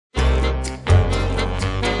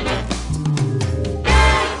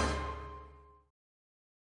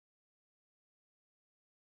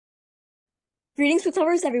Greetings, book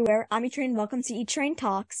lovers everywhere. I'm E-Train. Welcome to E-Train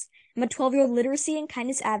Talks. I'm a 12-year-old literacy and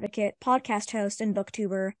kindness advocate, podcast host, and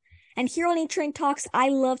booktuber. And here on E-Train Talks, I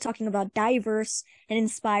love talking about diverse and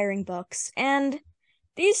inspiring books. And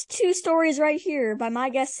these two stories right here by my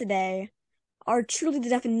guest today are truly the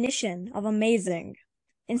definition of amazing,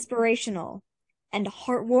 inspirational, and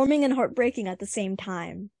heartwarming and heartbreaking at the same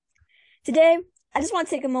time. Today, I just want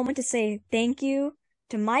to take a moment to say thank you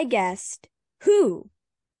to my guest, who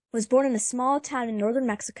was born in a small town in northern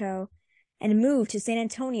Mexico and moved to San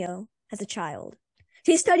Antonio as a child.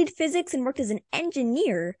 She studied physics and worked as an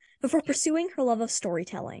engineer before pursuing her love of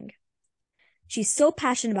storytelling. She's so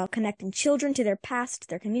passionate about connecting children to their past,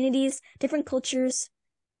 their communities, different cultures,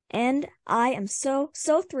 and I am so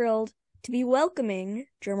thrilled to be welcoming,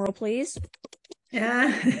 drumroll please,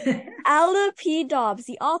 Alda P. Dobbs,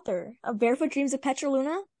 the author of Barefoot Dreams of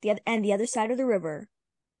Petroluna and the Other Side of the River.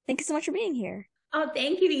 Thank you so much for being here. Oh,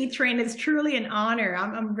 thank you, E-Train. It's truly an honor.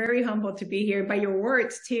 I'm very humbled to be here by your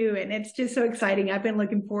words, too. And it's just so exciting. I've been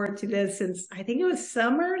looking forward to this since I think it was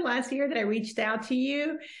summer last year that I reached out to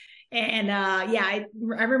you. And I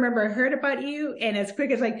remember I heard about you. And as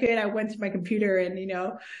quick as I could, I went to my computer and,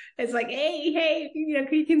 it's like, hey,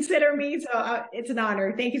 can you consider me? So it's an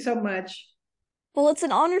honor. Thank you so much. Well, it's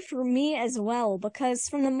an honor for me as well, because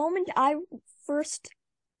from the moment I first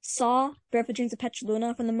saw Barefoot Dreams of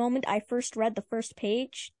Petroluna, from the moment I first read the first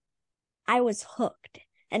page, I was hooked,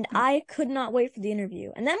 and I could not wait for the interview.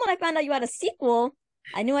 And then when I found out you had a sequel,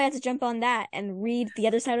 I knew I had to jump on that and read The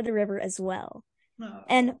Other Side of the River as well. Oh.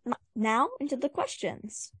 And now into the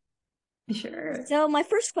questions. Sure. So my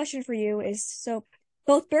first question for you is,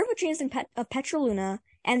 both Barefoot Dreams of Petroluna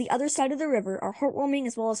and The Other Side of the River are heartwarming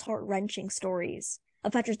as well as heart-wrenching stories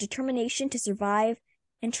of Petra's determination to survive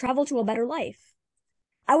and travel to a better life.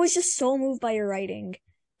 I was just so moved by your writing,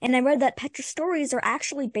 and I read that Petra's stories are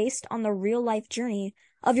actually based on the real-life journey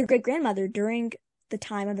of your great-grandmother during the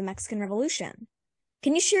time of the Mexican Revolution.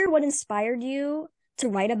 Can you share what inspired you to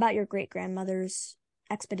write about your great-grandmother's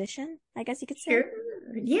expedition, I guess you could say? Sure.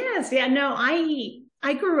 Yes. Yeah, no,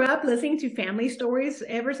 I grew up listening to family stories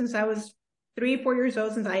ever since I was 3, 4 years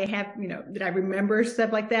old, since I have, that I remember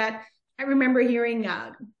stuff like that. I remember hearing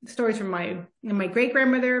stories from my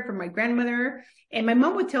great-grandmother, from my grandmother, and my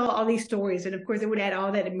mom would tell all these stories. And of course, it would add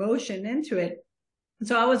all that emotion into it.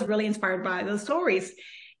 So I was really inspired by those stories.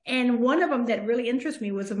 And one of them that really interested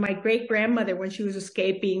me was of my great-grandmother when she was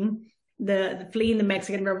escaping fleeing the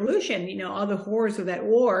Mexican Revolution, all the horrors of that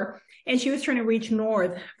war. And she was trying to reach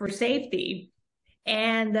north for safety.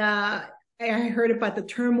 And I heard about the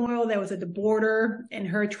turmoil that was at the border and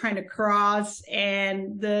her trying to cross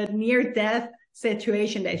and the near-death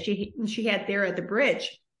situation that she had there at the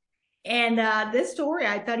bridge. And this story,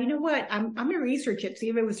 I thought, you know what, I'm going to research it, see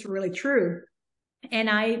if it was really true. And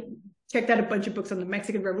I checked out a bunch of books on the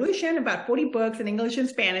Mexican Revolution, about 40 books in English and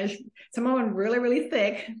Spanish, some of them really, really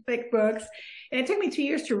thick books. And it took me 2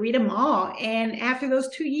 years to read them all. And after those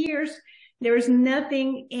 2 years, there was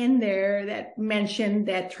nothing in there that mentioned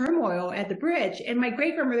that turmoil at the bridge. And my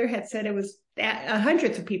great-grandmother had said it was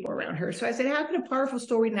hundreds of people around her. So I said, how could a powerful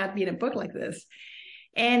story not be in a book like this?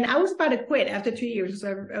 And I was about to quit after 2 years.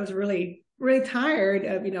 So I was really, really tired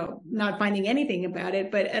of, not finding anything about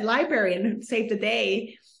it. But a librarian saved the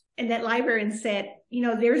day. And that librarian said,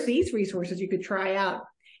 there's these resources you could try out.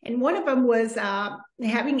 And one of them was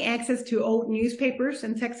having access to old newspapers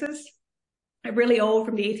in Texas. Really old,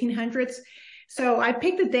 from the 1800s. So I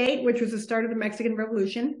picked a date, which was the start of the Mexican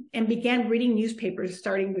Revolution, and began reading newspapers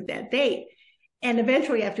starting with that date. And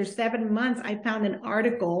eventually, after 7 months, I found an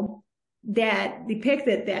article that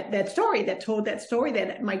depicted that story, that told that story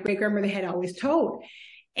that my great-grandmother had always told.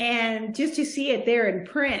 And just to see it there in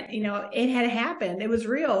print, it had happened. It was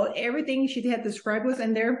real. Everything she had described was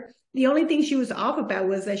in there. The only thing she was off about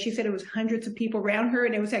was that she said it was hundreds of people around her,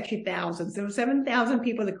 and it was actually thousands. There was 7,000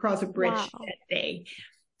 people that crossed a bridge that day.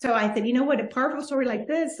 So I said, you know what, a powerful story like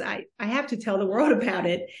this, I have to tell the world about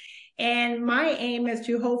it. And my aim is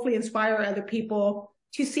to hopefully inspire other people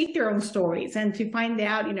to seek their own stories and to find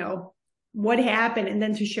out, what happened, and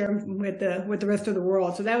then to share them with the rest of the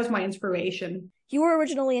world. So that was my inspiration. You were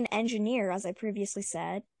originally an engineer, as I previously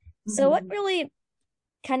said. Mm-hmm. So what really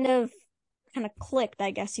kind of clicked,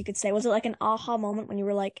 I guess you could say? Was it like an aha moment when you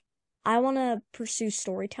were like, I want to pursue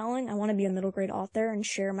storytelling, I want to be a middle grade author and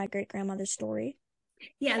share my great-grandmother's story?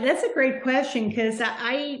 Yeah, that's a great question, because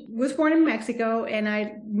I was born in Mexico and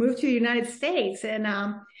I moved to the United States. And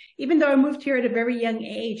even though I moved here at a very young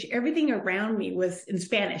age, everything around me was in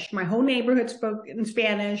Spanish. My whole neighborhood spoke in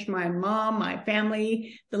Spanish. My mom, my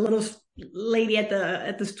family, the little lady at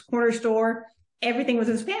the corner store, everything was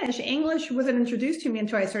in Spanish. English wasn't introduced to me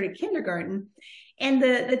until I started kindergarten. And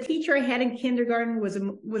the teacher I had in kindergarten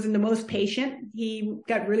wasn't the most patient. He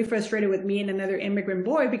got really frustrated with me and another immigrant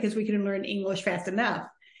boy because we couldn't learn English fast enough.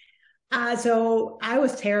 So I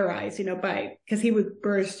was terrorized, because he would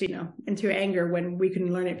burst, into anger when we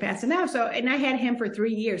couldn't learn it fast enough. So, and I had him for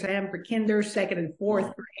 3 years. I had him for kinder, second, and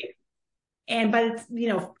fourth grade. And by,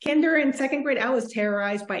 kinder and second grade, I was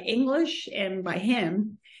terrorized by English and by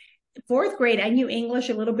him. Fourth grade, I knew English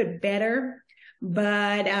a little bit better,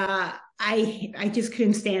 but I just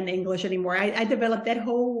couldn't stand English anymore. I developed that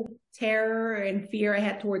whole terror and fear I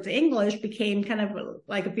had towards English became kind of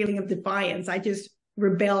like a feeling of defiance. I just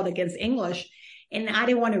rebelled against English, and I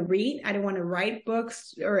didn't want to read. I didn't want to write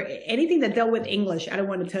books or anything that dealt with English. I don't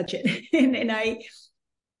want to touch it.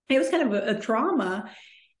 It was kind of a trauma.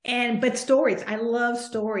 But stories, I love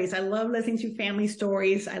stories. I love listening to family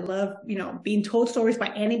stories. I love, being told stories by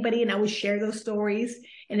anybody, and I would share those stories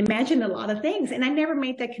and imagine a lot of things. And I never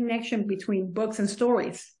made that connection between books and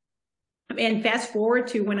stories. And fast forward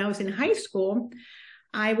to when I was in high school,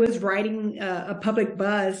 I was riding a public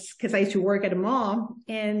bus because I used to work at a mall.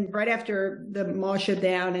 And right after the mall shut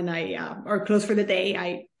down and or closed for the day,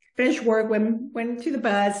 I finished work, went to the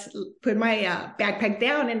bus, put my backpack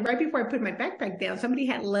down. And right before I put my backpack down, somebody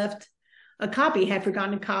had left had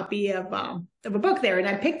forgotten a copy of a book there. And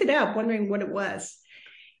I picked it up wondering what it was.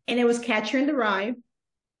 And it was Catcher in the Rye,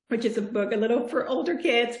 which is a book a little for older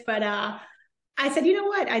kids. But I said, you know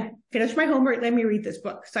what? I finished my homework. Let me read this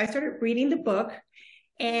book. So I started reading the book.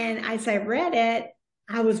 And as I read it,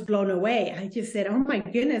 I was blown away. I just said, oh my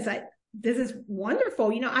goodness, this is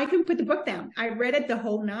wonderful. I can put the book down. I read it the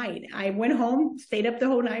whole night. I went home, stayed up the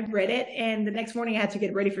whole night, read it. And the next morning I had to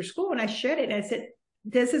get ready for school, and I shut it. And I said,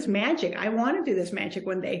 this is magic. I want to do this magic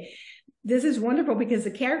one day. This is wonderful because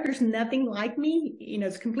the character's nothing like me.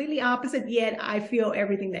 It's completely opposite, yet I feel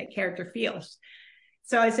everything that character feels.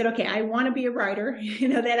 So I said, okay, I want to be a writer.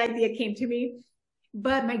 That idea came to me.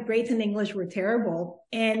 But my grades in English were terrible.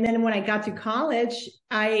 And then when I got to college,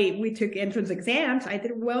 we took entrance exams. I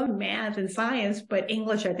did well in math and science, but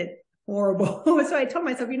English, I did horrible. So I told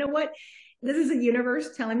myself, you know what? This is the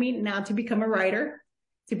universe telling me not to become a writer,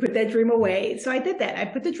 to put that dream away. So I did that. I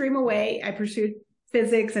put the dream away. I pursued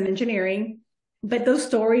physics and engineering. But those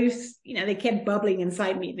stories, they kept bubbling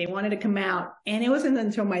inside me. They wanted to come out. And it wasn't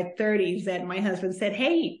until my 30s that my husband said,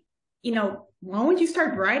 hey, why don't you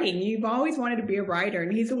start writing? You've always wanted to be a writer.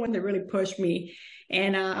 And he's the one that really pushed me.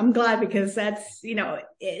 And I'm glad because that's, and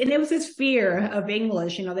it was this fear of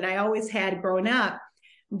English, that I always had growing up.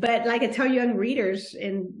 But like I tell young readers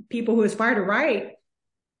and people who aspire to write,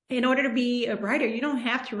 in order to be a writer, you don't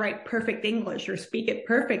have to write perfect English or speak it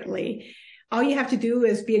perfectly. All you have to do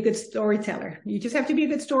is be a good storyteller. You just have to be a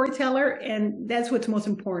good storyteller, and that's what's most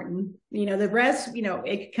important. The rest,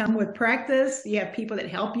 it can come with practice. You have people that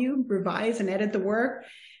help you revise and edit the work.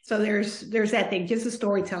 So there's that thing, just the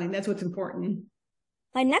storytelling. That's what's important.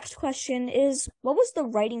 My next question is, what was the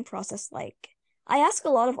writing process like? I ask a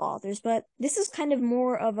lot of authors, but this is kind of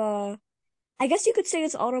more of I guess you could say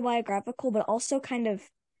it's autobiographical, but also kind of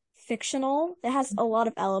fictional. It has a lot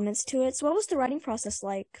of elements to it. So what was the writing process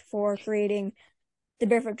like for creating The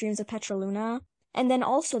Barefoot Dreams of Petraluna and then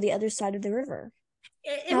also The Other Side of the River?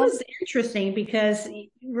 It was interesting because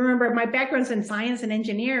remember, my background's in science and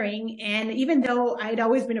engineering. And even though I'd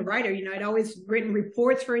always been a writer, I'd always written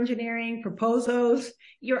reports for engineering, proposals,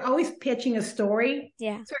 you're always pitching a story.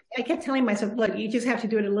 Yeah. So I kept telling myself, look, you just have to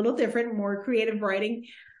do it a little different, more creative writing.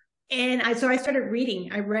 And so I started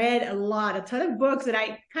reading. I read a ton of books that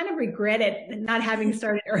I kind of regretted not having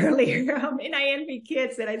started earlier. And I envy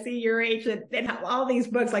kids that I see your age that have all these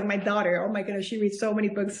books, like my daughter. Oh my goodness, she reads so many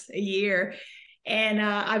books a year. And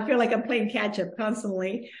I feel like I'm playing catch up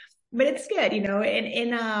constantly. But it's good,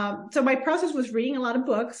 so my process was reading a lot of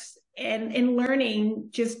books and learning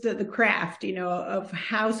just the craft, of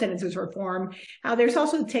how sentences were formed, how there's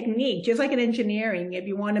also a technique, just like in engineering. If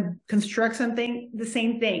you want to construct something, the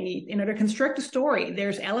same thing. In order to construct a story,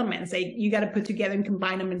 there's elements that you got to put together and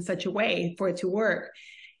combine them in such a way for it to work.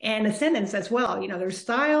 And a sentence as well. There's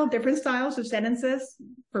different styles of sentences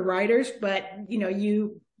for writers, but,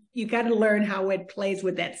 you got to learn how it plays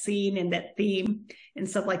with that scene and that theme and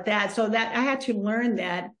stuff like that. So that I had to learn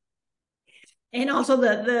that. And also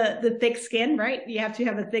the thick skin, right? You have to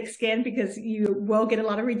have a thick skin because you will get a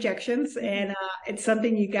lot of rejections. And it's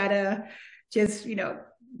something you got to just,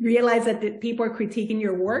 realize that the people are critiquing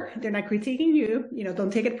your work. They're not critiquing you.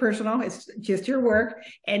 Don't take it personal. It's just your work,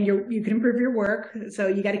 and you can improve your work. So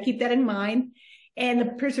you got to keep that in mind. And the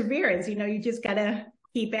perseverance, you just got to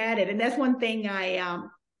keep at it. And that's one thing I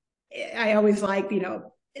always like,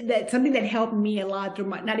 that's something that helped me a lot through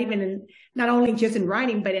my, not only just in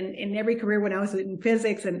writing, but in every career when I was in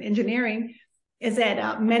physics and engineering, is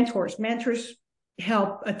that mentors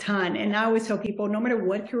help a ton. And I always tell people, no matter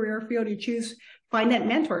what career field you choose, find that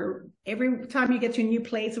mentor. Every time you get to a new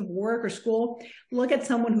place of work or school, look at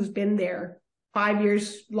someone who's been there 5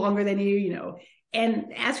 years longer than you,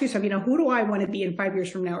 and ask yourself, who do I want to be in 5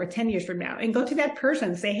 years from now or 10 years from now? And go to that person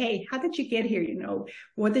and say, hey, how did you get here?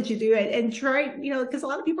 What did you do? And try, because a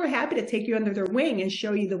lot of people are happy to take you under their wing and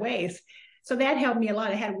show you the ways. So that helped me a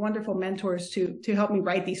lot. I had wonderful mentors to help me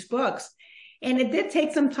write these books. And it did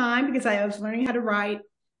take some time because I was learning how to write,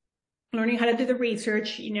 learning how to do the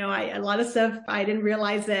research. A lot of stuff I didn't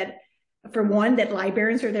realize that, for one, that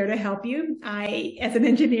librarians are there to help you. As an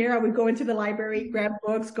engineer, I would go into the library, grab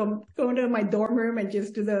books, go into my dorm room and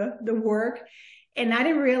just do the work. And I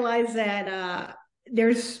didn't realize that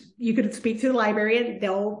you could speak to the librarian.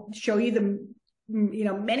 They'll show you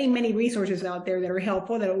many, many resources out there that are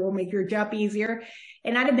helpful, that will make your job easier.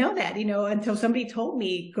 And I didn't know that, until somebody told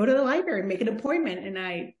me, go to the library, make an appointment. And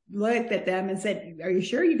I looked at them and said, are you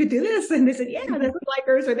sure you could do this? And they said, yeah, that's what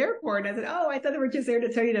libraries are there for. And I said, oh, I thought they were just there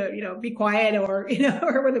to tell you to, be quiet or,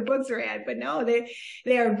 or where the books are at. But no,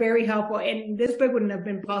 they are very helpful. And this book wouldn't have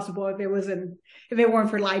been possible if it weren't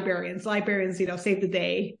for librarians. Librarians, save the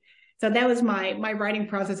day. So that was my writing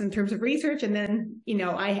process in terms of research. And then,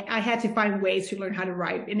 I had to find ways to learn how to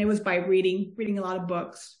write. And it was by reading a lot of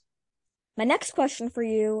books. My next question for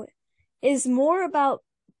you is more about,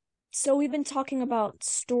 so we've been talking about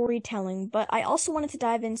storytelling, but I also wanted to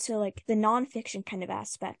dive into like the nonfiction kind of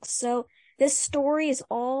aspects. So this story is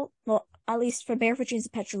all, well, at least for Barefoot Dreams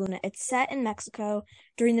of Petroluna, it's set in Mexico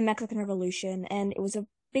during the Mexican Revolution, and it was a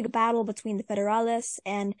big battle between the Federales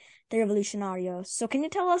and the Revolucionarios. So can you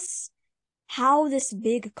tell us how this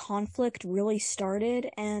big conflict really started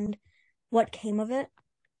and what came of it?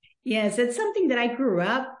 Yes, it's something that I grew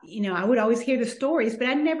up, I would always hear the stories, but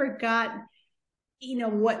I never got,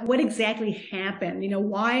 what exactly happened,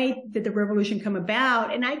 why did the revolution come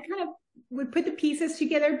about? And I kind of would put the pieces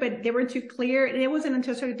together, but they weren't too clear. And it wasn't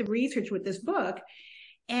until I started to research with this book.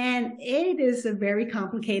 And it is a very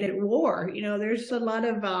complicated war. There's a lot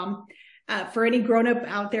of, for any grown-up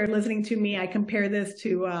out there listening to me, I compare this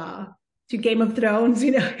to Game of Thrones,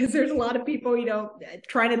 because there's a lot of people,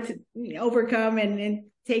 trying to overcome and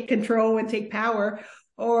take control and take power.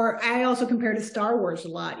 Or I also compare to Star Wars a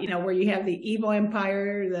lot, where you have the evil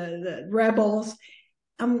empire, the rebels.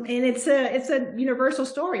 And it's a universal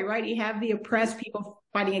story, right? You have the oppressed people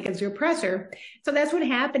fighting against the oppressor. So that's what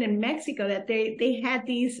happened in Mexico, that they had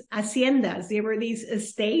these haciendas. They were these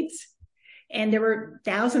estates, and there were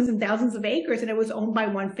thousands and thousands of acres, and it was owned by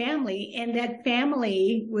one family. And that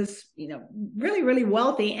family was, really, really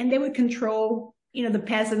wealthy, and they would control, the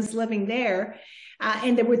peasants living there.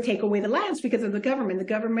 And they would take away the lands because of the government. The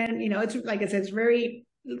government, it's like I said, it's very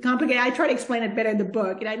complicated. I try to explain it better in the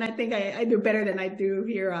book, and I think I do better than I do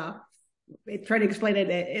here. Trying to explain it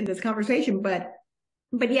in this conversation, but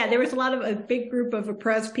yeah, there was a big group of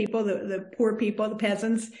oppressed people, the poor people, the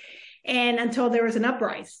peasants, and until there was an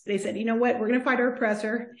uprising, they said, you know what, we're going to fight our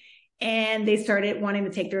oppressor. And they started wanting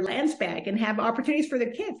to take their lands back and have opportunities for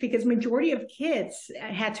their kids, because majority of kids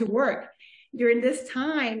had to work during this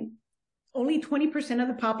time. Only 20% of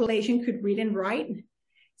the population could read and write.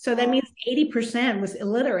 So that means 80% was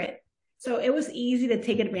illiterate. So it was easy to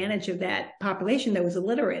take advantage of that population that was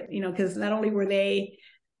illiterate, because not only were they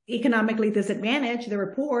economically disadvantaged, they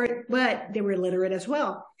were poor, but they were illiterate as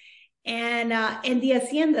well. And the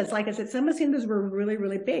haciendas, like I said, some haciendas were really,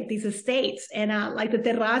 really big, these estates. And like the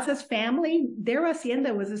Terrazas family, their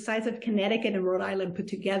hacienda was the size of Connecticut and Rhode Island put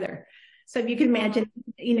together. So if you can imagine,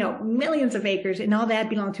 millions of acres, and all that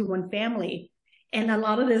belonged to one family. And a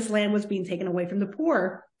lot of this land was being taken away from the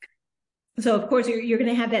poor. So of course you're going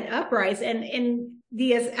to have that uprising. And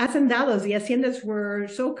the hacendados, the haciendas, were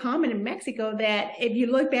so common in Mexico that if you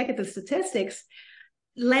look back at the statistics,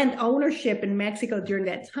 land ownership in Mexico during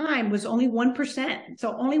that time was only 1%.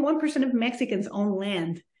 So only 1% of Mexicans own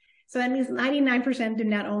land. So that means 99% do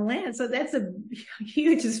not own land. So that's a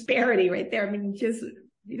huge disparity right there. I mean, just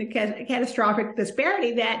catastrophic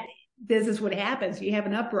disparity, that this is what happens. You have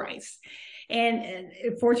an uprising. And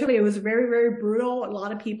fortunately, it was very, very brutal. A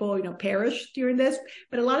lot of people, perished during this,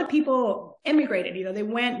 but a lot of people emigrated. They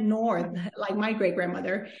went north, like my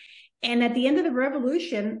great-grandmother. And at the end of the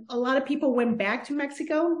revolution, a lot of people went back to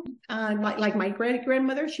Mexico, like my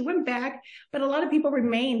great-grandmother. She went back, but a lot of people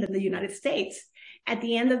remained in the United States. At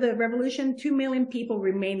the end of the revolution, 2 million people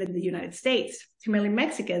remained in the United States, 2 million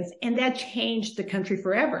Mexicans, and that changed the country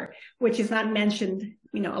forever, which is not mentioned,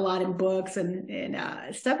 a lot in books and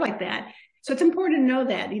stuff like that. So it's important to know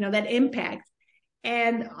that, that impact.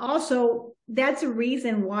 And also, that's a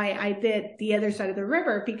reason why I did the other side of the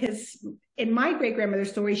river, because in my great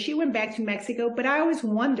grandmother's story, she went back to Mexico, but I always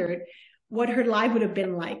wondered what her life would have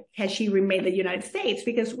been like had she remained in the United States.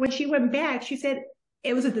 Because when she went back, she said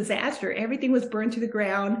it was a disaster. Everything was burned to the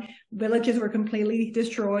ground, villages were completely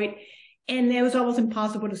destroyed, and it was almost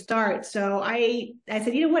impossible to start. So I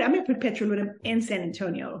said, you know what, I'm going to put Petroluna in San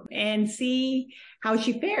Antonio and see how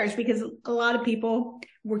she fares, because a lot of people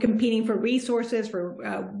were competing for resources,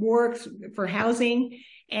 for works, for housing,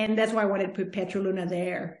 and that's why I wanted to put Petroluna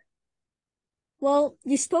there. Well,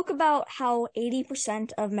 you spoke about how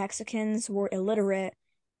 80% of Mexicans were illiterate,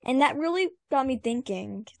 and that really got me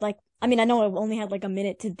thinking. Like, I mean, I know I've only had like a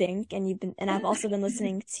minute to think, and I've also been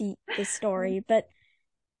listening to this story, but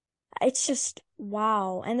it's just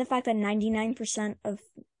wow. And the fact that 99% of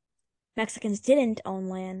Mexicans didn't own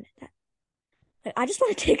land. Like, I just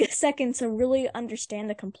want to take a second to really understand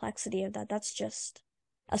the complexity of that. That's just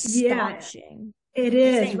Yeah, astonishing, it to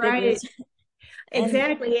say is, bigger. right? And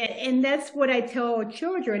Exactly. And that's what I tell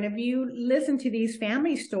children. If you listen to these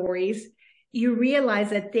family stories, you realize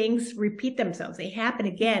that things repeat themselves. They happen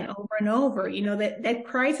again over and over. That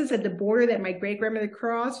crisis at the border that my great grandmother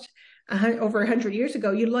crossed over 100 years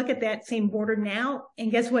ago, you look at that same border now,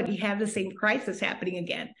 and guess what? You have the same crisis happening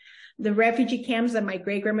again. The refugee camps that my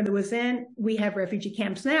great grandmother was in, we have refugee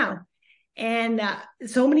camps now. And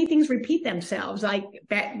so many things repeat themselves. Like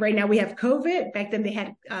right now we have COVID. Back then they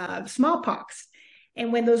had smallpox.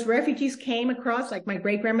 And when those refugees came across, like my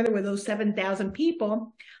great grandmother with those 7,000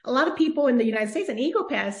 people, a lot of people in the United States and Eagle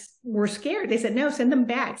Pass were scared. They said, no, send them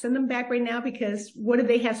back right now, because what if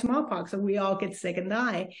they have smallpox and we all get sick and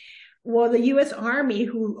die? Well, the U.S. Army,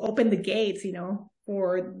 who opened the gates,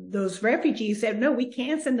 for those refugees, said, no, we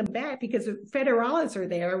can't send them back because the federales are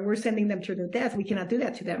there. We're sending them to their death. We cannot do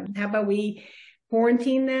that to them. How about we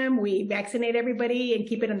quarantine them, we vaccinate everybody and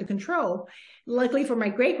keep it under control? Luckily for my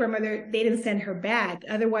great grandmother, they didn't send her back.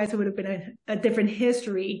 Otherwise, it would have been a different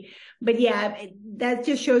history. But yeah, that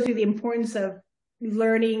just shows you the importance of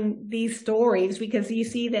learning these stories, because you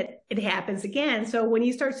see that it happens again. So when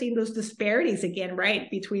you start seeing those disparities again, right,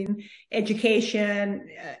 between education,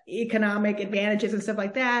 economic advantages and stuff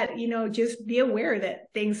like that, just be aware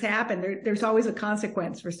that things happen. There's always a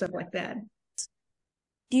consequence for stuff like that.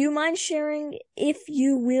 do you mind sharing if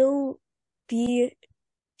you will be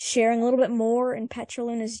sharing a little bit more in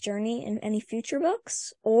Petroluna's journey in any future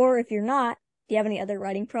books? Or if you're not, do you have any other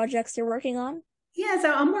writing projects you're working on? Yeah,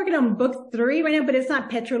 so I'm working on book 3 right now, but it's not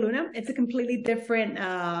Petroluna. It's a completely different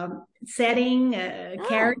setting, Oh,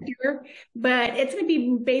 character, but it's going to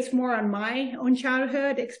be based more on my own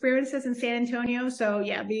childhood experiences in San Antonio. So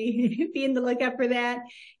yeah, be in the lookout for that.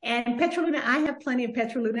 And Petroluna, I have plenty of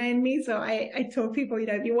Petroluna in me. So I told people,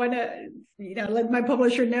 if you want to, let my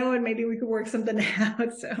publisher know, and maybe we could work something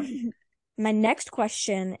out. So. my next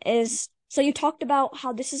question is, so you talked about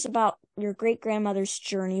how this is about your great grandmother's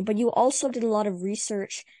journey, but you also did a lot of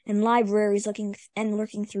research in libraries looking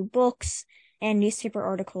through books and newspaper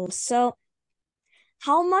articles. So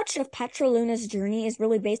how much of Petroluna's journey is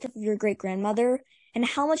really based off of your great grandmother, and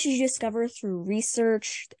how much did you discover through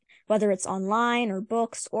research, whether it's online or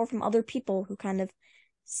books or from other people who kind of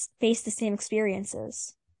face the same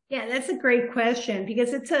experiences? Yeah, that's a great question,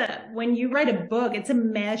 because when you write a book, it's a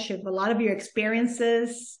mesh of a lot of your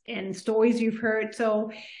experiences and stories you've heard.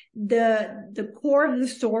 So the core of the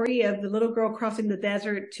story of the little girl crossing the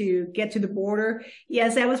desert to get to the border,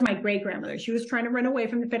 yes, that was my great grandmother. She was trying to run away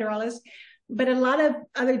from the Federalists, but a lot of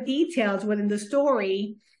other details within the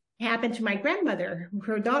story happened to my grandmother,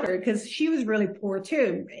 her daughter, because she was really poor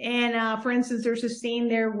too. And for instance, there's a scene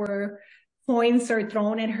there where coins are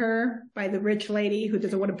thrown at her by the rich lady who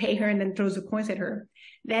doesn't want to pay her and then throws the coins at her.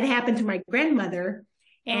 That happened to my grandmother.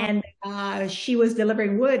 Oh, And she was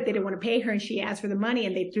delivering wood. They didn't want to pay her, and she asked for the money,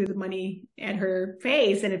 and they threw the money at her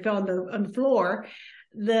face, and it fell on the floor.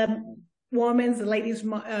 The lady's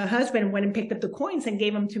husband went and picked up the coins and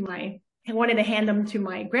gave them to and wanted to hand them to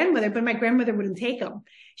my grandmother, but my grandmother wouldn't take them.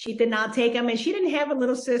 She did not take them. And she didn't have a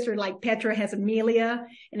little sister like Petra has Amelia.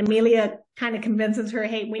 And Amelia kind of convinces her,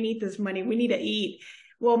 hey, we need this money. We need to eat.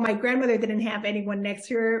 Well, my grandmother didn't have anyone next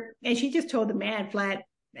to her. And she just told the man flat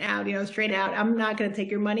out, straight out, I'm not going to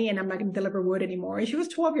take your money, and I'm not going to deliver wood anymore. And she was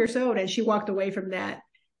 12 years old, and she walked away from that.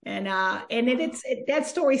 And that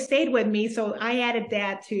story stayed with me. So I added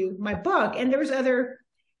that to my book. And there was other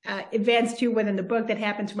events too within the book that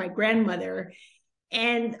happened to my grandmother.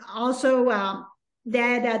 And also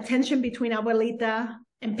that tension between Abuelita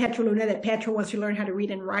and Petroluna, that Petra wants to learn how to read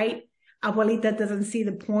and write. Abuelita doesn't see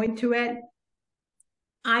the point to it.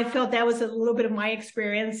 I felt that was a little bit of my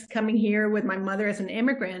experience coming here with my mother as an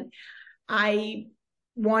immigrant. I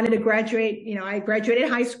wanted to graduate. I graduated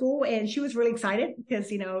high school and she was really excited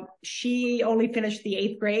because, she only finished the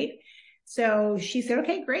 8th grade. So she said,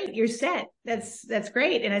 okay, great. You're set. That's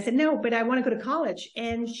great. And I said, no, but I want to go to college.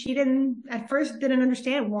 And she at first didn't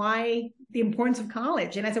understand why the importance of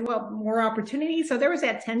college. And I said, well, more opportunity. So there was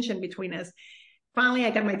that tension between us. Finally,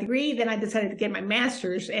 I got my degree. Then I decided to get my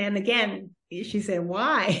master's. And again, she said,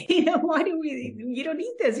 why? Why you don't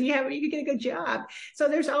need this. You get a good job. So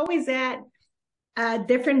there's always that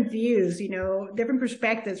different views, different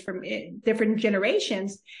perspectives from different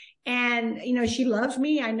generations. And, she loves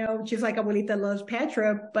me. I know just like Abuelita loves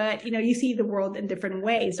Petra, but, you see the world in different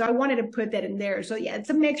ways. So I wanted to put that in there. So yeah,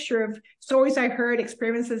 it's a mixture of stories I heard,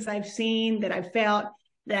 experiences I've seen, that I felt,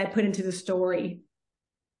 that I put into the story.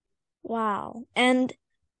 Wow. And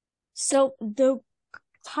so the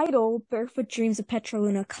title, Barefoot Dreams of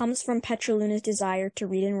Petraluna, comes from Petraluna's desire to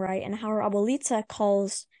read and write, and how her abuelita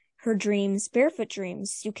calls her dreams barefoot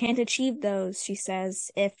dreams. You can't achieve those, she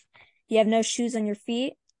says, if you have no shoes on your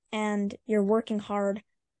feet and you're working hard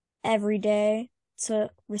every day to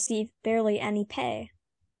receive barely any pay.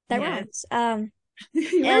 That rhymes. And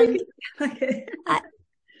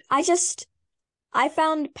I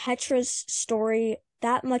found Petra's story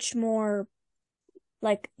that much more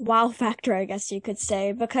like wow factor, I guess you could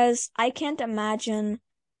say, because I can't imagine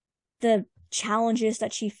the challenges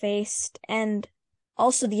that she faced and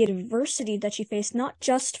also the adversity that she faced, not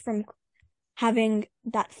just from having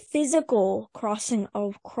that physical crossing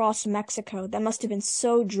across Mexico that must have been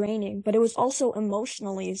so draining, but it was also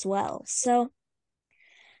emotionally as well. So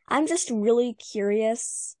I'm just really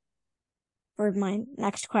curious for my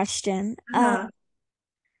next question.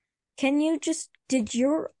 Did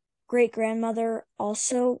your great-grandmother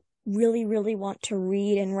also really, really want to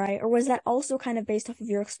read and write, or was that also kind of based off of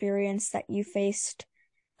your experience that you faced,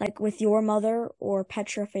 like with your mother or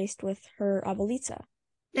Petra faced with her abuelita?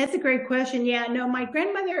 That's a great question. Yeah, no, my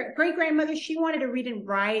great grandmother, she wanted to read and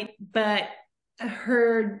write, but she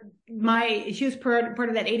was part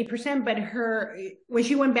of that 80%, but when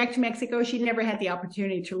she went back to Mexico, she never had the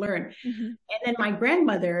opportunity to learn. Mm-hmm. And then my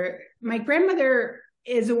grandmother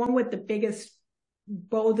is the one with the biggest,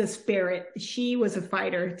 boldest spirit. She was a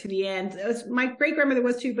fighter to the end. My great grandmother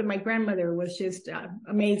was too, but my grandmother was just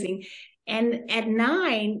amazing. And at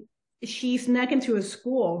 9, she snuck into a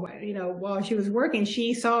school, while she was working.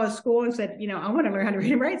 She saw a school and said, I want to learn how to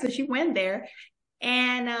read and write. So she went there.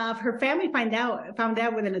 And her family found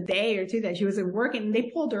out within a day or two that she wasn't working. And they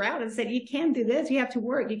pulled her out and said, you can't do this. You have to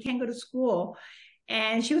work. You can't go to school.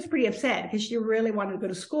 And she was pretty upset because she really wanted to go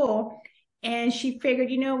to school. And she figured,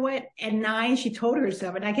 you know what? At 9, she told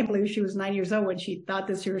herself, and I can't believe she was 9 years old when she thought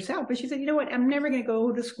this to herself, but she said, you know what? I'm never going to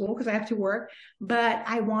go to school because I have to work, but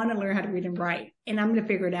I want to learn how to read and write, and I'm going to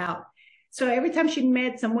figure it out. So every time she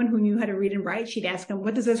met someone who knew how to read and write, she'd ask them,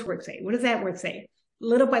 what does this word say? What does that word say?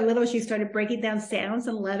 Little by little, she started breaking down sounds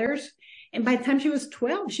and letters. And by the time she was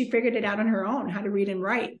 12, she figured it out on her own, how to read and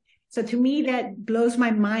write. So to me, that blows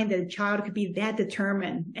my mind that a child could be that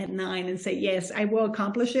determined at 9 and say, yes, I will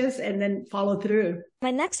accomplish this, and then follow through.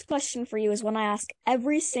 My next question for you is one I ask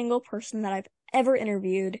every single person that I've ever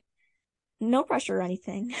interviewed. No pressure or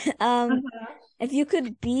anything. If you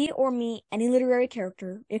could be or meet any literary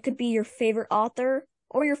character, it could be your favorite author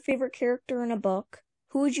or your favorite character in a book,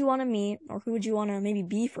 who would you want to meet, or who would you want to maybe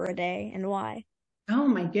be for a day, and why? Oh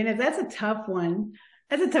my goodness, that's a tough one.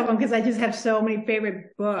 That's a tough one because I just have so many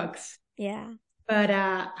favorite books. Yeah. But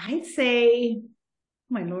I'd say, oh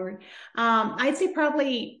my Lord, I'd say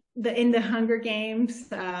probably in the Hunger Games.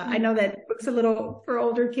 I know that book's a little for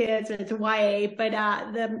older kids, and it's a YA, but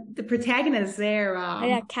the protagonist there.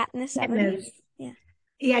 Yeah, Katniss Everdeen.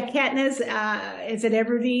 Yeah, Katniss. Is it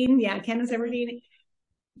Everdeen? Yeah, Katniss Everdeen.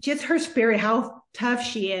 Just her spirit, how tough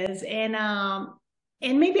she is, and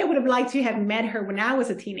maybe I would have liked to have met her when I was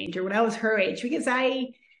a teenager, when I was her age, because I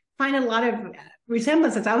find a lot of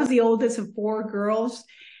resemblances. I was the oldest of 4 girls.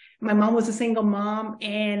 My mom was a single mom,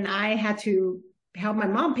 and I had to help my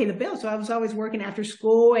mom pay the bill. So I was always working after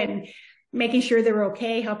school and making sure they were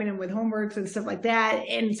okay, helping them with homeworks and stuff like that.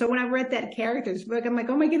 And so when I read that character's book, I'm like,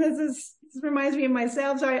 oh my goodness, this reminds me of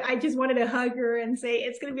myself. So I just wanted to hug her and say,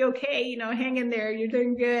 it's going to be okay. Hang in there. You're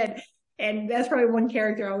doing good. And that's probably one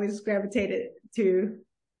character I always gravitated to.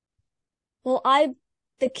 Well,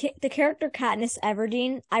 the character Katniss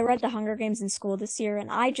Everdeen, I read The Hunger Games in school this year,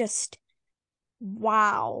 and I just,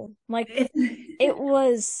 wow. Like, it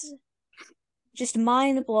was just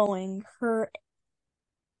mind-blowing.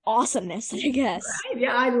 awesomeness, I guess. Right.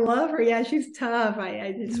 Yeah, I love her. Yeah, she's tough.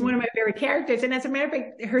 It's one of my favorite characters. And as a matter of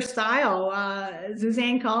fact, her style,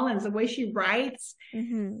 Suzanne Collins, the way she writes,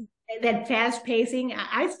 Mm-hmm. that fast pacing.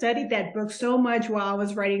 I studied that book so much while I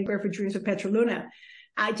was writing Barefoot Dreams of Petroluna,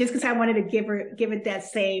 just because I wanted to give it that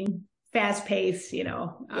same fast pace,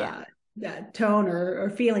 Yeah. that tone or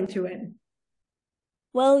feeling to it.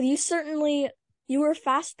 Well, you were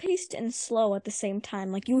fast-paced and slow at the same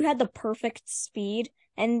time. Like you had the perfect speed,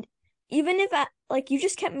 and even if like you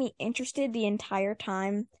just kept me interested the entire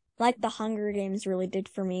time, like the Hunger Games really did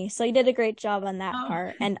for me. So you did a great job on that Oh,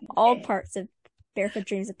 part and all parts of Barefoot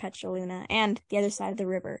Dreams of Petroluna and the other side of the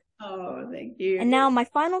river. oh, thank And you. now my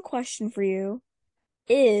final question for you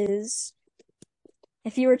is,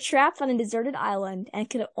 if you were trapped on a deserted island and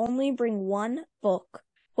could only bring one book,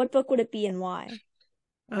 what book would it be and why?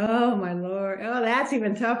 Oh my Lord. Oh, that's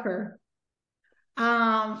even tougher.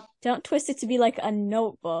 Um, Don't twist it to be like a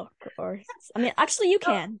notebook or, I mean, actually, you oh,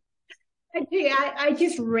 can. I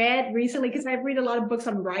just read recently because I've read a lot of books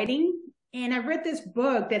on writing, and I read this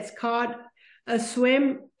book that's called "A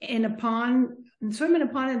Swim in a Pond, Swim in a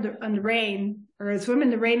Pond in the Rain," or "A Swim in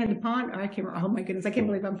the Rain in the Pond." Oh, I can't. Oh my goodness, I can't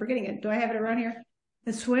believe I'm forgetting it. Do I have it around here?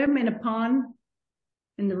 "A Swim in a Pond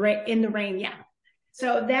in the Rain." Yeah.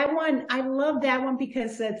 So that one, I love that one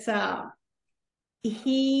because it's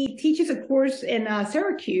he teaches a course in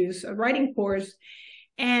Syracuse, a writing course,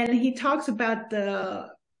 and he talks about the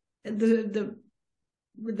the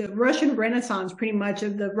Russian Renaissance, pretty much,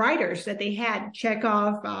 of the writers that they had: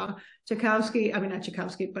 Chekhov, Tchaikovsky. I mean, not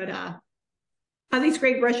Tchaikovsky, but all these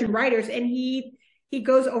great Russian writers. And he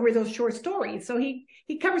goes over those short stories. So he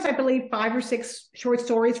covers, I believe, 5 or 6 short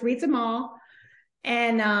stories, reads them all,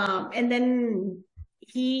 and then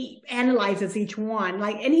he analyzes each one.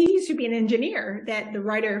 And he used to be an engineer, that the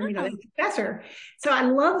writer, Oh, the professor. So I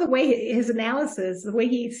love the way his analysis, the way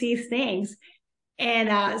he sees things. And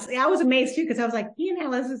I was amazed too, because I was like, he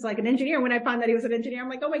analyzes like an engineer. When I found that he was an engineer, I'm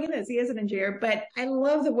like, oh my goodness, he is an engineer. But I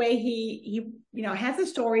love the way he has the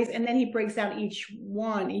stories, and then he breaks down each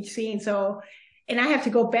each scene. So, and I have to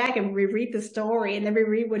go back and reread the story and then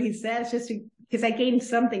reread what he says, just because I gain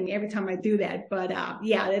something every time I do that. But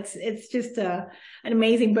yeah, it's just an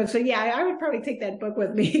amazing book. So yeah, I would probably take that book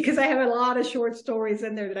with me because I have a lot of short stories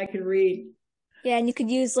in there that I could read. yeah, and you could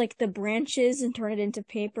use like the branches and turn it into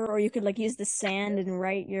paper, or you could like use the sand and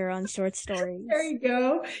write your own short There stories. you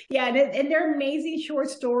go. Yeah, and they're amazing short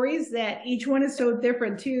stories that each one is so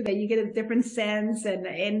different too, that you get a different sense,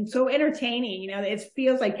 and so entertaining. It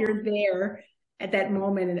feels like Yeah. you're there at that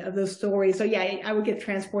moment of those stories. So yeah, I would get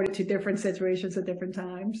transported to different situations at different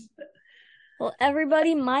times. Well,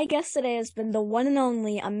 everybody, my guest today has been the one and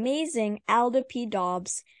only amazing Alda P.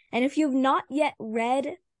 Dobbs. And if you've not yet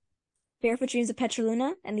read Barefoot Dreams of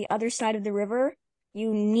Petroluna and the Other Side of the River,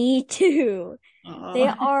 you need to. They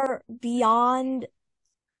Oh, are beyond,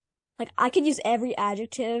 like, I could use every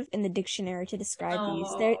adjective in the dictionary to describe these.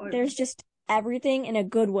 oh, There's just everything in a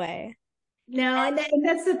good way. no, and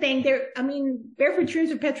that's the thing. I mean, Barefoot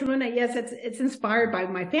Dreams of Petroluna, yes, it's inspired by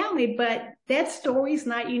my family, but that story is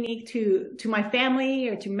not unique to my family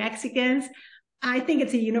or to Mexicans. I think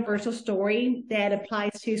it's a universal story that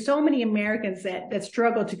applies to so many Americans that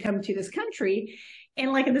struggle to come to this country.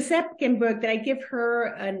 And like in the second book, that I give her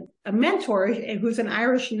a mentor who's an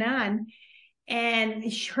Irish nun, and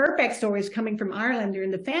her backstory is coming from Ireland during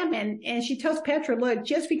the famine. And she tells Petra, look,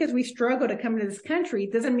 just because we struggle to come to this country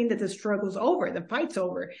doesn't mean that the struggle's over, the fight's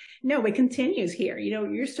over. No, it continues here.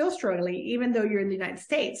 You're still struggling, even though you're in the United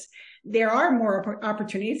States. There are more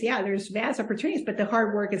opportunities. Yeah, there's vast opportunities, but the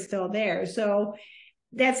hard work is still there. So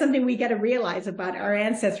that's something we got to realize about our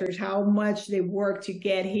ancestors, how much they worked to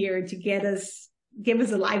get here, to give us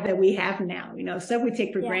the life that we have now, stuff we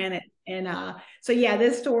take for Yeah, granted. And so yeah,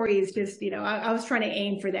 this story is just, I was trying to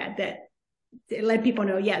aim for that to let people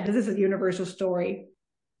know, yeah, this is a universal story.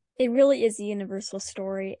 it really is a universal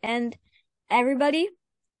story. And everybody,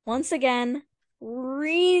 once again,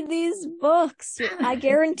 read these books. I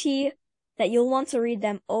guarantee that you'll want to read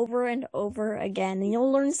them over and over again, and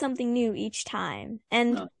you'll learn something new each time.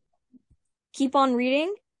 And Oh, keep on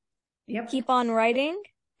reading, yep. keep on writing,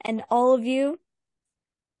 and all of you,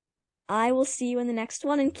 I will see you in the next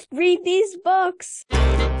one, and read these books.